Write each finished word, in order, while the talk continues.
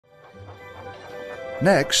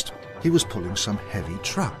Next, he was pulling some heavy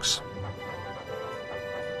trucks.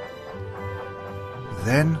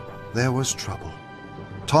 Then there was trouble.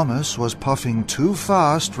 Thomas was puffing too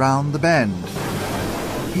fast round the bend.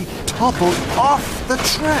 He toppled off the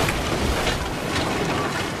track.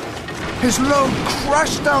 His load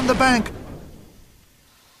crashed down the bank.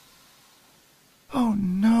 "Oh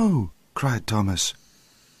no!" cried Thomas.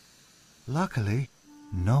 Luckily,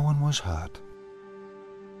 no one was hurt.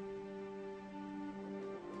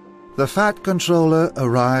 The Fat Controller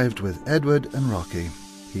arrived with Edward and Rocky.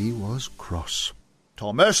 He was cross.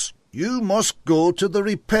 "Thomas, you must go to the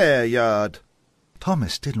repair yard."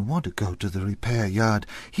 Thomas didn't want to go to the repair yard.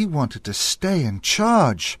 He wanted to stay in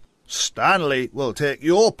charge. "Stanley will take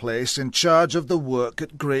your place in charge of the work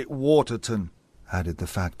at Great Waterton," added the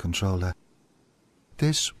Fat Controller.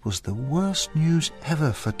 This was the worst news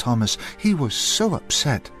ever for Thomas. He was so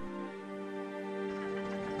upset.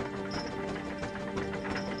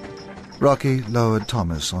 Rocky lowered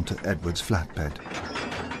Thomas onto Edward's flatbed.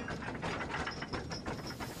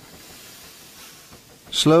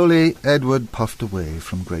 Slowly, Edward puffed away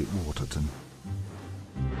from Great Waterton.